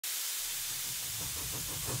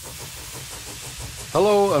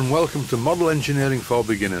Hello and welcome to Model Engineering for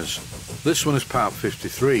Beginners. This one is part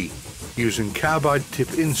 53, using carbide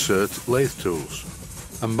tip insert lathe tools.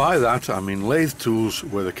 And by that I mean lathe tools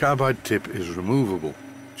where the carbide tip is removable.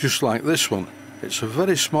 Just like this one, it's a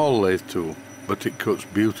very small lathe tool, but it cuts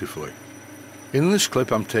beautifully. In this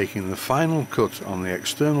clip I'm taking the final cut on the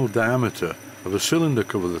external diameter of a cylinder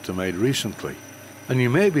cover that I made recently. And you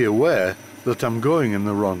may be aware that I'm going in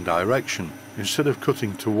the wrong direction. Instead of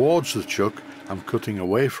cutting towards the chuck, I'm cutting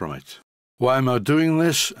away from it. Why am I doing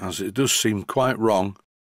this? As it does seem quite wrong,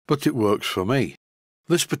 but it works for me.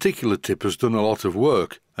 This particular tip has done a lot of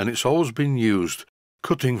work, and it's always been used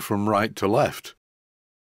cutting from right to left.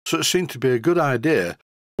 So it seemed to be a good idea,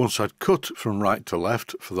 once I'd cut from right to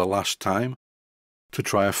left for the last time, to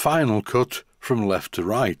try a final cut from left to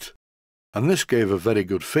right. And this gave a very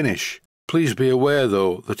good finish. Please be aware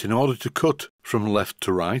though that in order to cut from left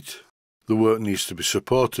to right, the work needs to be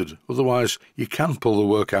supported, otherwise you can pull the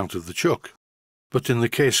work out of the chuck. But in the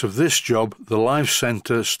case of this job, the live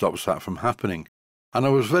centre stops that from happening, and I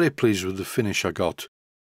was very pleased with the finish I got.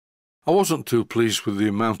 I wasn't too pleased with the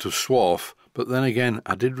amount of swarf, but then again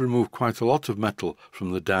I did remove quite a lot of metal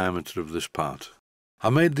from the diameter of this part.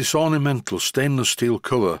 I made this ornamental stainless steel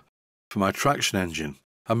cover for my traction engine,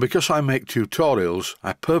 and because I make tutorials,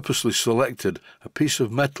 I purposely selected a piece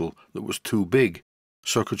of metal that was too big,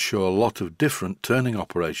 so I could show a lot of different turning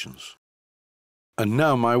operations. And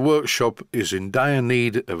now my workshop is in dire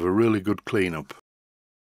need of a really good clean-up.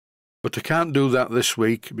 But I can't do that this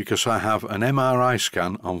week because I have an MRI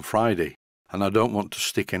scan on Friday, and I don't want to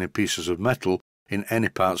stick any pieces of metal in any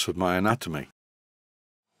parts of my anatomy.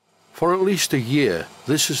 For at least a year,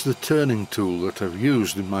 this is the turning tool that I've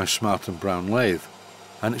used in my Smart & Brown lathe,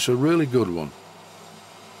 and it's a really good one.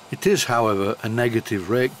 It is, however, a negative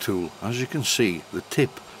rake tool. As you can see, the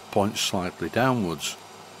tip points slightly downwards,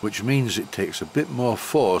 which means it takes a bit more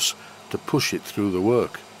force to push it through the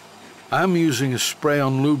work. I am using a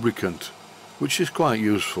spray-on lubricant, which is quite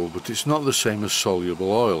useful, but it's not the same as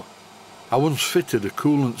soluble oil. I once fitted a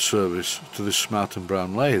coolant service to this Smart &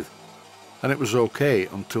 Brown lathe, and it was okay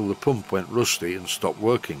until the pump went rusty and stopped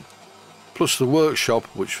working. Plus the workshop,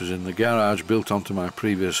 which was in the garage built onto my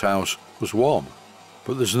previous house, was warm.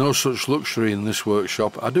 But there's no such luxury in this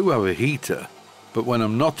workshop. I do have a heater, but when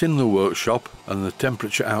I'm not in the workshop and the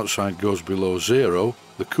temperature outside goes below zero,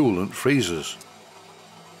 the coolant freezes.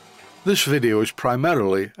 This video is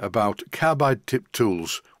primarily about carbide tip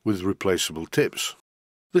tools with replaceable tips.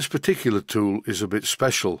 This particular tool is a bit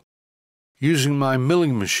special. Using my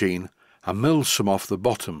milling machine, I milled some off the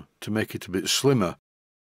bottom to make it a bit slimmer,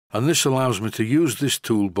 and this allows me to use this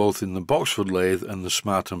tool both in the Boxford lathe and the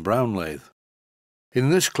Smart & Brown lathe. In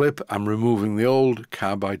this clip I'm removing the old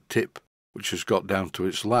carbide tip, which has got down to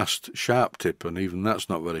its last sharp tip, and even that's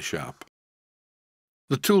not very sharp.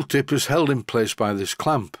 The tool tip is held in place by this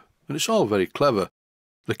clamp, and it's all very clever.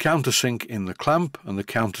 The countersink in the clamp and the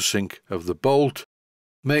countersink of the bolt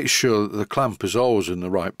makes sure that the clamp is always in the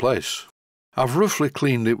right place. I've roughly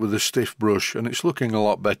cleaned it with a stiff brush and it's looking a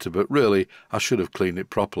lot better, but really I should have cleaned it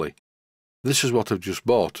properly. This is what I've just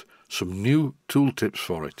bought, some new tool tips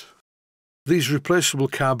for it. These replaceable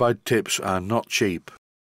carbide tips are not cheap.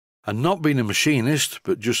 And not being a machinist,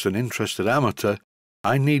 but just an interested amateur,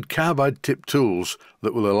 I need carbide tip tools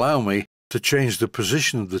that will allow me to change the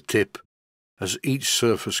position of the tip as each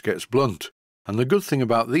surface gets blunt. And the good thing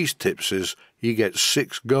about these tips is you get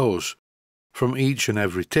 6 goes from each and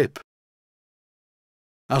every tip.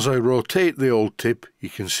 As I rotate the old tip, you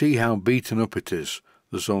can see how beaten up it is.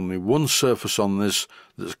 There's only one surface on this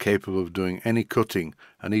that's capable of doing any cutting,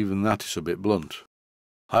 and even that is a bit blunt.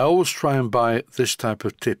 I always try and buy this type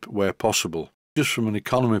of tip where possible, just from an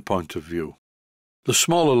economy point of view. The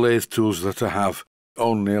smaller lathe tools that I have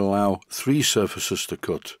only allow 3 surfaces to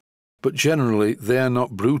cut, but generally they are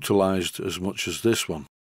not brutalized as much as this one.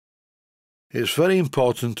 It's very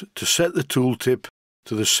important to set the tool tip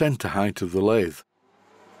to the center height of the lathe.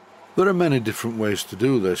 There are many different ways to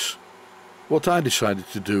do this. What I decided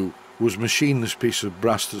to do was machine this piece of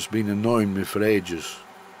brass that's been annoying me for ages.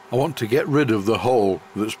 I want to get rid of the hole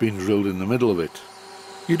that's been drilled in the middle of it.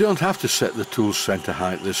 You don't have to set the tool's center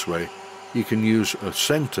height this way. You can use a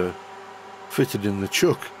center fitted in the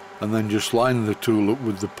chuck and then just line the tool up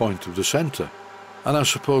with the point of the center. And I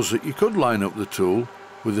suppose that you could line up the tool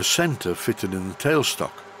with the center fitted in the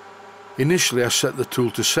tailstock. Initially I set the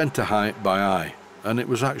tool to center height by eye, and it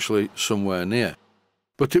was actually somewhere near.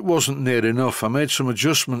 But it wasn't near enough. I made some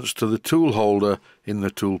adjustments to the tool holder in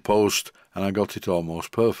the tool post and I got it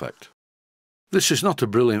almost perfect. This is not a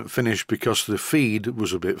brilliant finish because the feed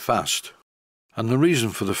was a bit fast. And the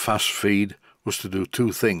reason for the fast feed was to do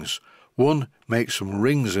 2 things. One makes some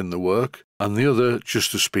rings in the work and the other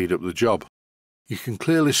just to speed up the job. You can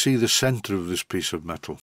clearly see the centre of this piece of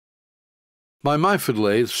metal. My Myford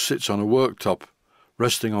lathe sits on a worktop,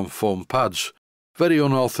 resting on foam pads. Very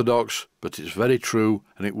unorthodox, but it's very true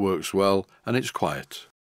and it works well and it's quiet.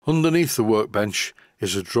 Underneath the workbench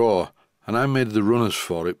is a drawer, and I made the runners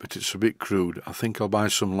for it, but it's a bit crude. I think I'll buy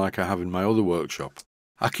some like I have in my other workshop.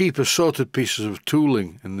 I keep assorted pieces of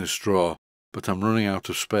tooling in this drawer, but I'm running out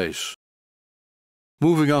of space.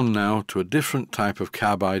 Moving on now to a different type of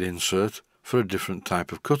carbide insert for a different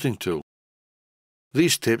type of cutting tool.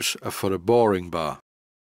 These tips are for a boring bar,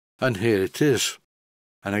 and here it is.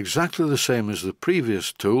 And exactly the same as the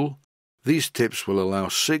previous tool, these tips will allow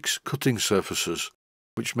 6 cutting surfaces,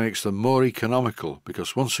 which makes them more economical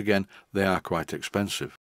because once again they are quite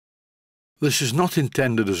expensive. This is not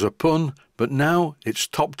intended as a pun, but now it's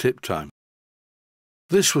top tip time.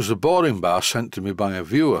 This was a boring bar sent to me by a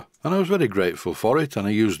viewer, and I was very grateful for it, and I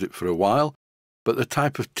used it for a while, but the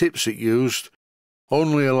type of tips it used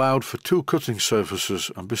only allowed for 2 cutting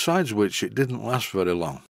surfaces, and besides which it didn't last very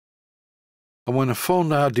long. And when I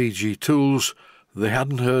phoned RDG Tools, they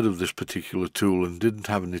hadn't heard of this particular tool and didn't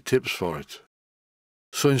have any tips for it.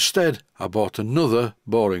 So instead I bought another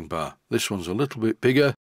boring bar. This one's a little bit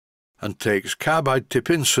bigger and takes carbide tip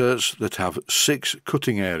inserts that have 6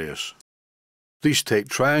 cutting areas. These take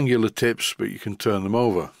triangular tips, but you can turn them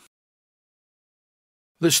over.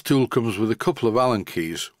 This tool comes with a couple of Allen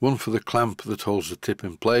keys, one for the clamp that holds the tip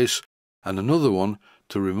in place and another one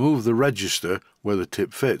to remove the register where the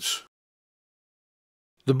tip fits.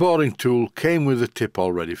 The boring tool came with the tip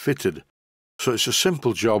already fitted, so it's a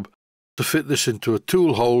simple job to fit this into a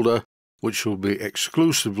tool holder which will be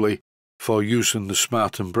exclusively for use in the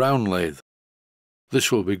Smart & Brown lathe.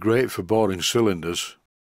 This will be great for boring cylinders.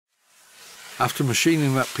 After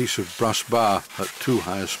machining that piece of brass bar at too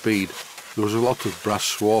high a speed, there was a lot of brass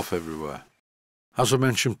swarf everywhere. As I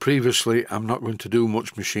mentioned previously, I'm not going to do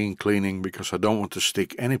much machine cleaning because I don't want to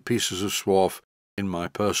stick any pieces of swarf in my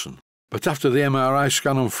person. But after the MRI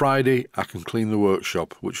scan on Friday, I can clean the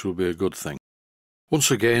workshop, which will be a good thing.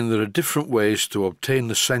 Once again, there are different ways to obtain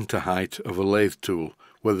the centre height of a lathe tool,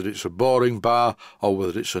 whether it's a boring bar or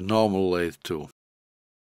whether it's a normal lathe tool.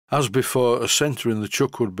 As before, a centre in the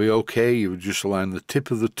chuck would be okay. You would just align the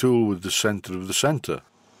tip of the tool with the centre of the centre.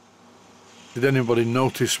 Did anybody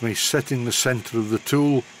notice me setting the centre of the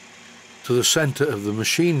tool to the centre of the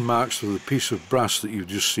machine marks of the piece of brass that you've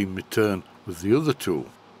just seen me turn with the other tool?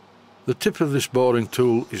 The tip of this boring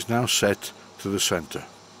tool is now set to the centre.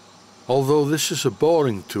 Although this is a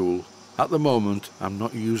boring tool, at the moment I'm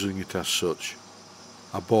not using it as such.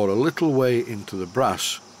 I bore a little way into the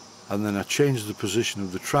brass and then I changed the position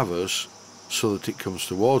of the traverse so that it comes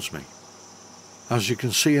towards me. As you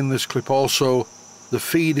can see in this clip also, the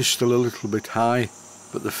feed is still a little bit high,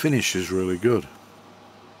 but the finish is really good.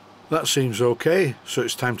 That seems okay, so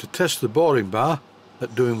it's time to test the boring bar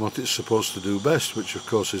at doing what it's supposed to do best, which of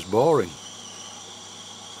course is boring.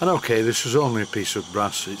 And okay, this is only a piece of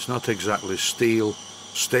brass, it's not exactly steel,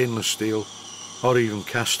 stainless steel, or even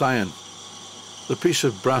cast iron. The piece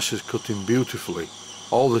of brass is cutting beautifully.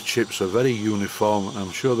 All the chips are very uniform and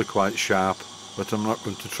I'm sure they're quite sharp, but I'm not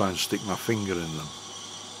going to try and stick my finger in them.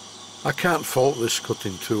 I can't fault this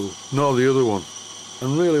cutting tool, nor the other one,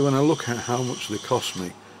 and really when I look at how much they cost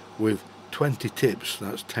me, with 20 tips,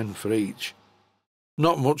 that's 10 for each,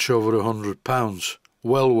 not much over £100,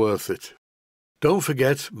 well worth it. Don't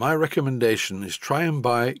forget, my recommendation is try and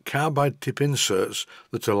buy carbide tip inserts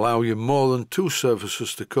that allow you more than 2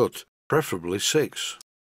 surfaces to cut, preferably 6,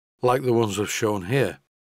 like the ones I've shown here.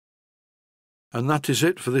 And that is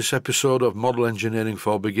it for this episode of Model Engineering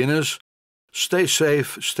for Beginners. Stay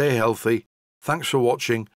safe, stay healthy, thanks for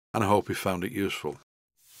watching, and I hope you found it useful.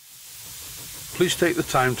 Please take the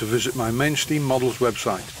time to visit my Mainsteam Models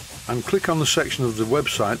website and click on the section of the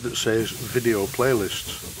website that says Video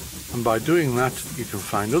Playlists. And by doing that, you can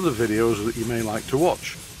find other videos that you may like to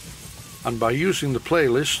watch. And by using the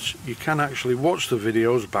playlists, you can actually watch the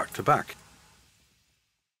videos back to back.